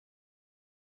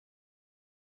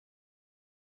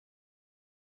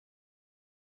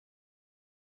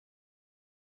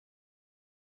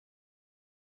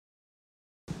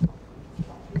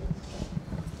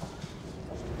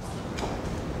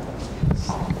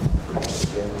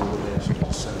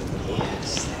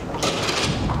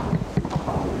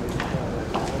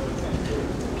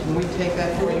Can we take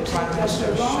that for you, Prime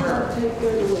Minister? Sure.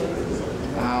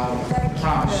 I'll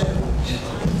promise you.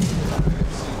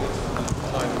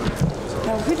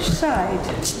 Now, which side?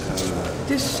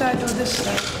 This side or this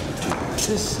side?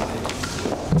 This side.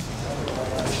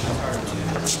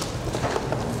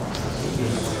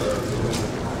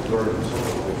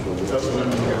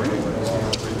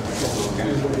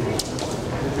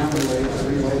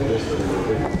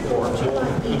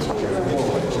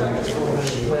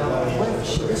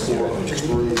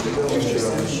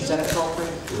 Is that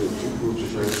appropriate?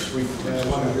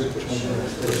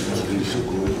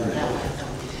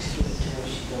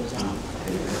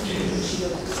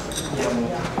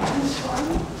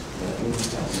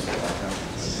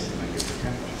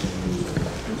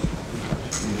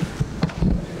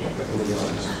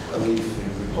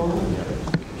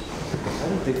 I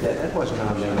don't think that wasn't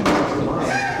on there.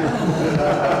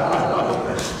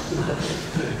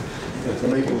 It's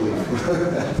make believe.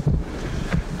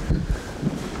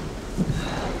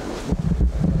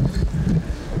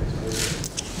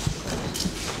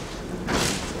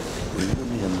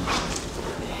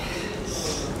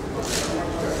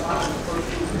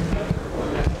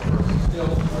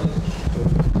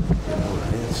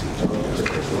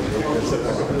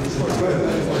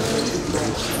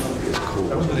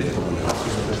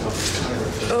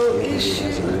 Oh, is she?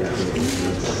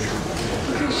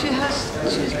 Because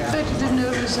she's practically no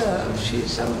reserve.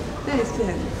 She's very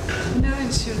thin, no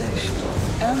insulation,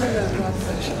 and a low blood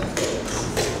pressure.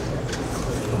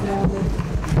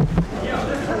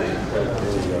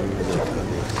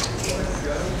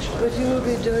 But you will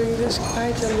be doing this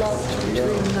quite a lot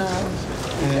between now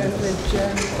and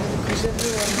mid-January, because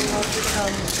everyone will want to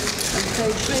come and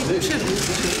pay great tribute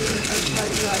to you, and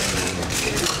quite right.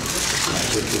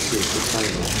 This is the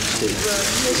final stage. Well,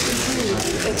 yes, indeed.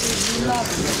 It is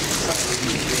lovely.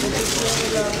 It is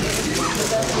very lovely. But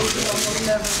that is one will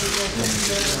never forget it.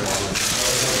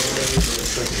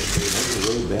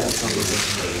 Really bad.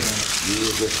 You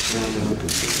were just standing looking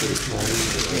for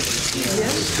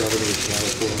Yes. Governor of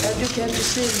California. And you came to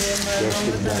see me in my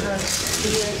room in the house.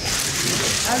 Yes.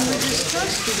 And we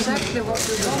discussed exactly what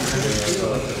we wanted to do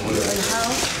and how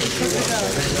we could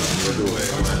develop it.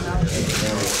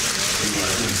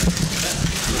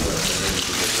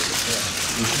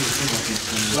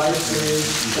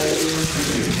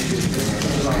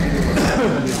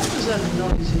 Was that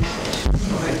noisy?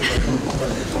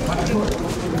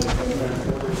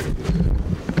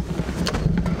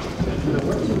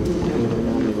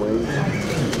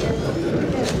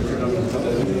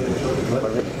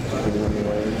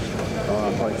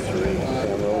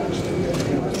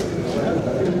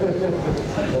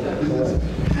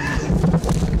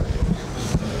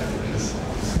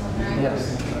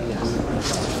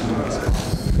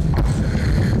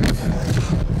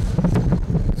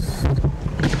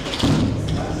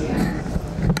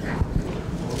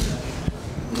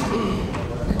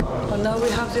 Now we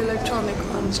have the electronic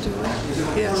ones, do we?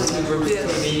 Yes.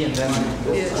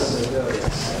 Yes.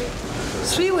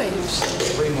 Yes. 3 waves.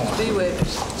 3 more. 3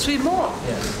 waves. 3 more?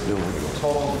 Yes. No,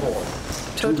 Total of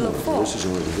 4. Total of 4. this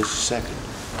is second.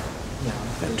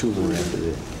 Yeah. And 2 more after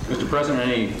this. Mr. President,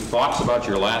 any thoughts about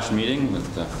your last meeting with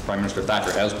Prime Minister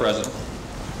Thatcher as president?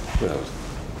 Well,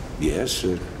 yes,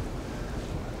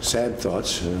 sad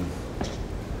thoughts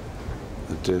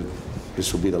that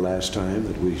this will be the last time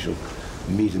that we shall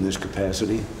meet in this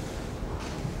capacity.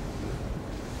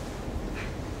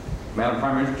 Madam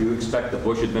Prime Minister, do you expect the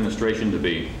Bush administration to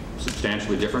be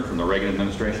substantially different from the Reagan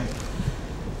administration?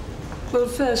 Well,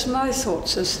 first, my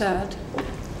thoughts are sad.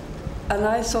 And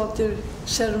I thought the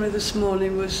ceremony this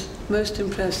morning was most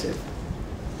impressive.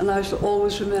 And I shall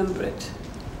always remember it.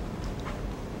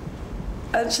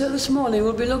 And so this morning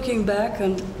we'll be looking back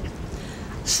and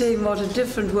seeing what a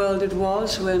different world it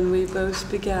was when we both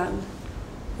began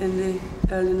in the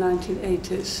early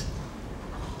 1980s.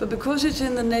 But because it's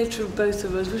in the nature of both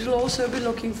of us, we shall also be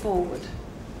looking forward.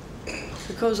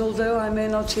 Because although I may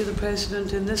not see the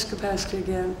President in this capacity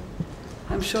again,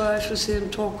 I'm sure I shall see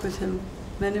and talk with him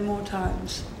many more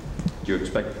times. Do you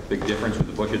expect a big difference with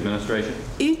the Bush administration?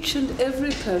 Each and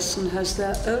every person has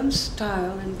their own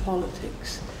style in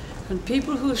politics. And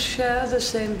people who share the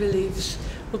same beliefs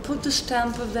will put the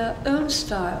stamp of their own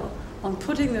style on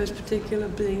putting those particular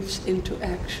beliefs into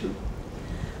action.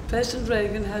 President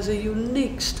Reagan has a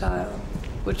unique style,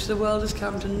 which the world has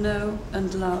come to know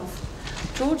and love.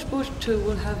 George Bush, too,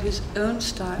 will have his own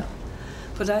style.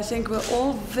 But I think we're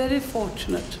all very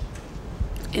fortunate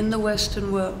in the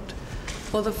Western world.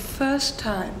 For the first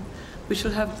time, we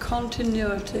shall have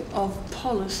continuity of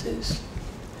policies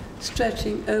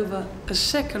stretching over a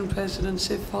second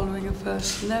presidency following a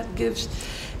first, and that gives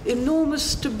enormous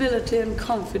stability and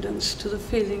confidence to the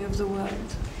feeling of the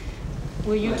world.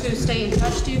 Will you two stay in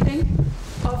touch, do you think?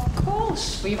 Of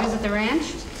course. Will you visit the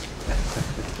ranch?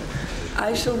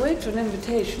 I shall wait for an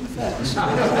invitation first.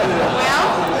 President,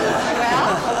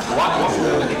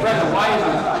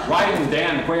 why isn't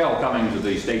Dan Quayle coming to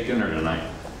the state dinner tonight?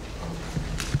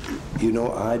 You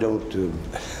know, I don't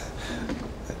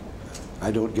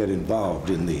get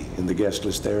involved in the guest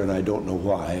list there, and I don't know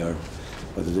why, or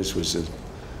whether this was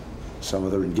some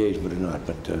other engagement or not.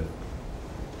 But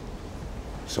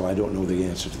so I don't know the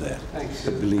answer to that. Thanks.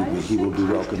 But believe me, he will be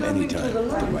welcome anytime. To the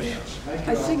lunch.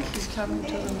 I think he's coming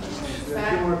to the lunch.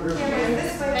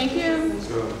 Thank you.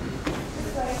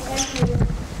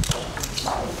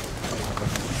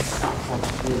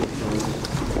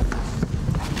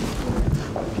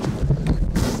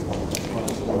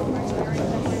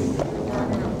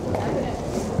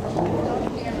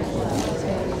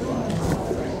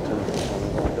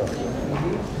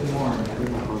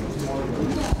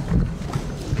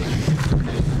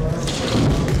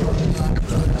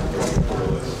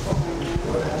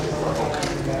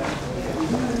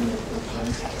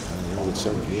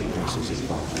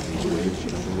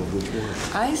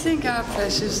 I think our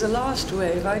press is the last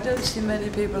wave. I don't see many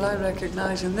people I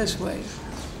recognize in this wave.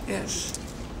 Yes.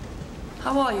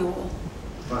 How are you all?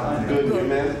 Fine. Good,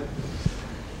 man.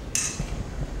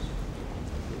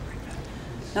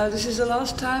 Now, this is the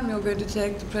last time you're going to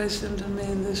take the President and me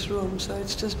in this room, so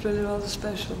it's just really rather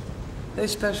special. Very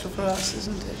special for us,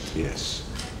 isn't it? Yes.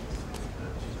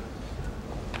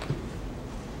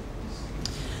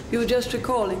 You were just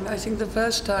recalling, I think the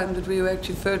first time that we were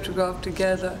actually photographed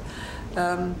together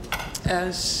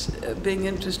as being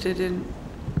interested in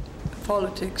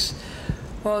politics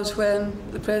was when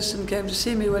the President came to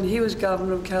see me when he was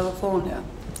Governor of California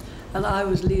and I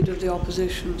was Leader of the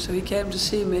Opposition. So he came to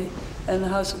see me in the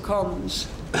House of Commons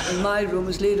in my room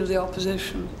as Leader of the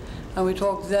Opposition, and we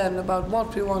talked then about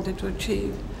what we wanted to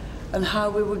achieve and how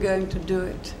we were going to do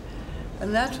it.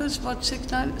 And that was, what,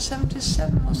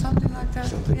 1977 or something like that?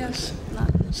 Something yes.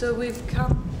 like that. So we've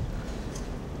come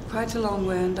quite a long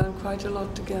way and done quite a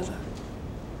lot together.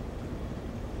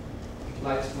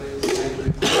 Lights, please.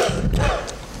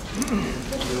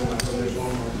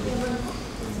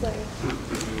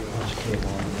 Thank you.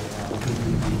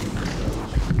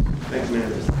 Thanks,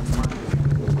 man.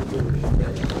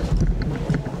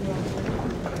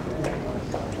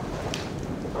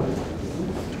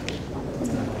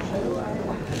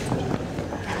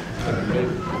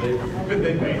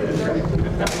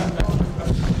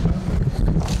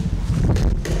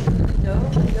 No, I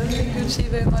don't think you'd see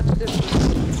very much difference.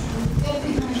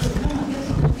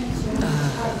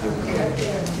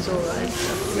 It's all right.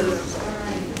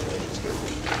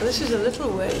 This is a little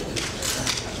wave.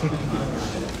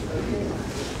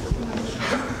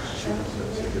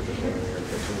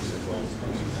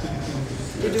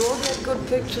 Did you all get good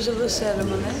pictures of the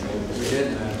ceremony? We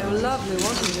did. They were lovely,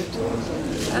 wasn't it?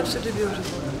 Absolutely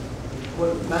beautiful.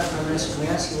 Well, Madam Prime Minister, can we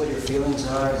ask you what your feelings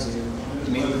are as you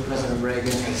meet with President Reagan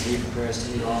as he prepares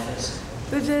to leave office?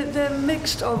 But they're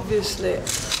mixed, obviously.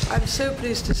 I'm so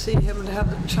pleased to see him and have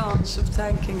the chance of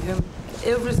thanking him for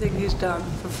everything he's done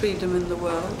for freedom in the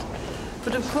world.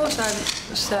 But of course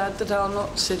I'm sad that I'll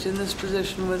not sit in this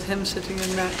position with him sitting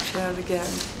in that chair again.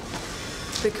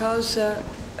 Because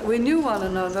we knew one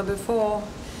another before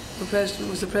the President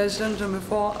was the President and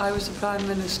before I was the Prime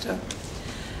Minister.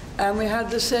 And we had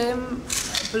the same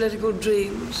political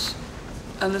dreams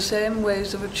and the same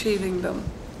ways of achieving them.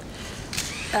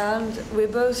 And we're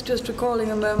both just recalling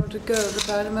a moment ago that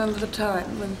I remember the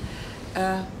time when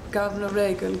Governor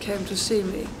Reagan came to see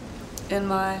me in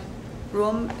my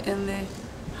room in the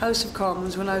House of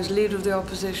Commons when I was Leader of the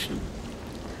Opposition.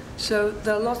 So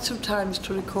there are lots of times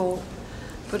to recall.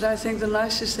 But I think the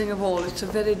nicest thing of all, it's a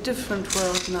very different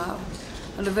world now,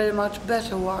 and a very much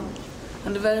better one,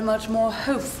 and a very much more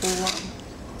hopeful one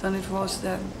than it was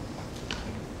then.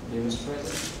 You, Mr.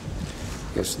 President?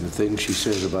 Yes, and the things she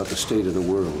says about the state of the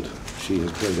world, she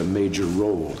has played a major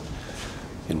role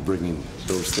in bringing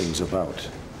those things about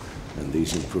and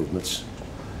these improvements.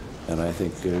 And I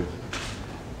think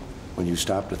when you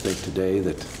stop to think today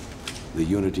that the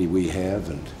unity we have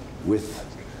and with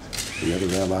the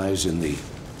other allies in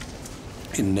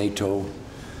NATO,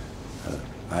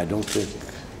 I don't think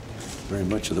very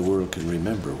much of the world can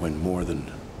remember when more than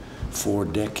 4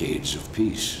 decades of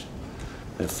peace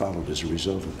have followed as a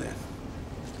result of that.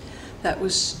 That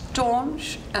was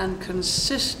staunch and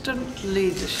consistent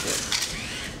leadership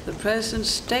The President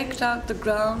staked out the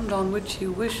ground on which he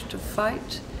wished to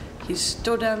fight. He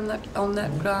stood on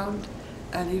that ground,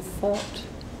 and he fought,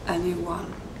 and he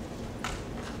won.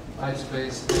 High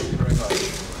space. Thank you very much.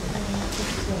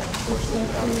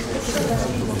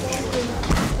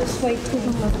 Just wait till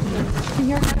the left. And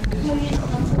you're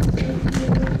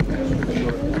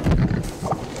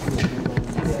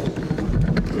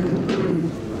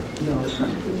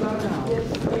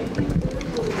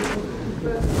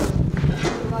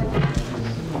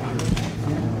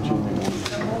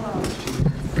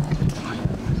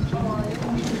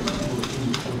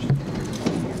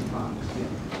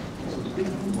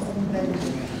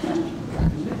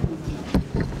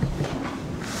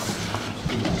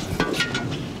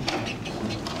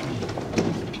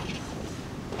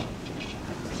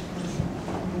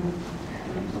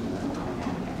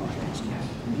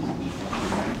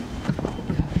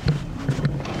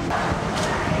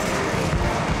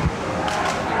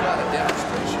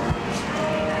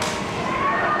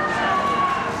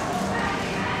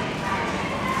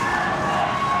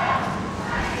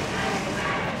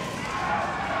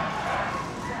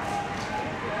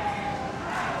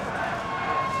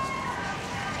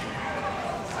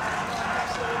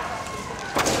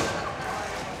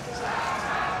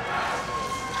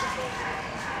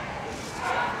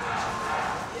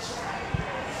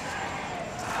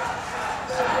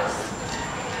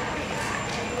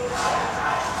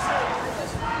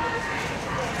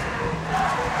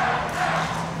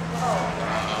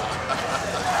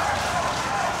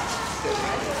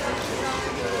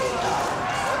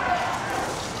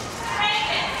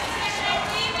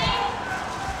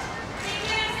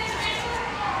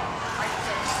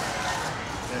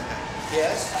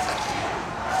Yes?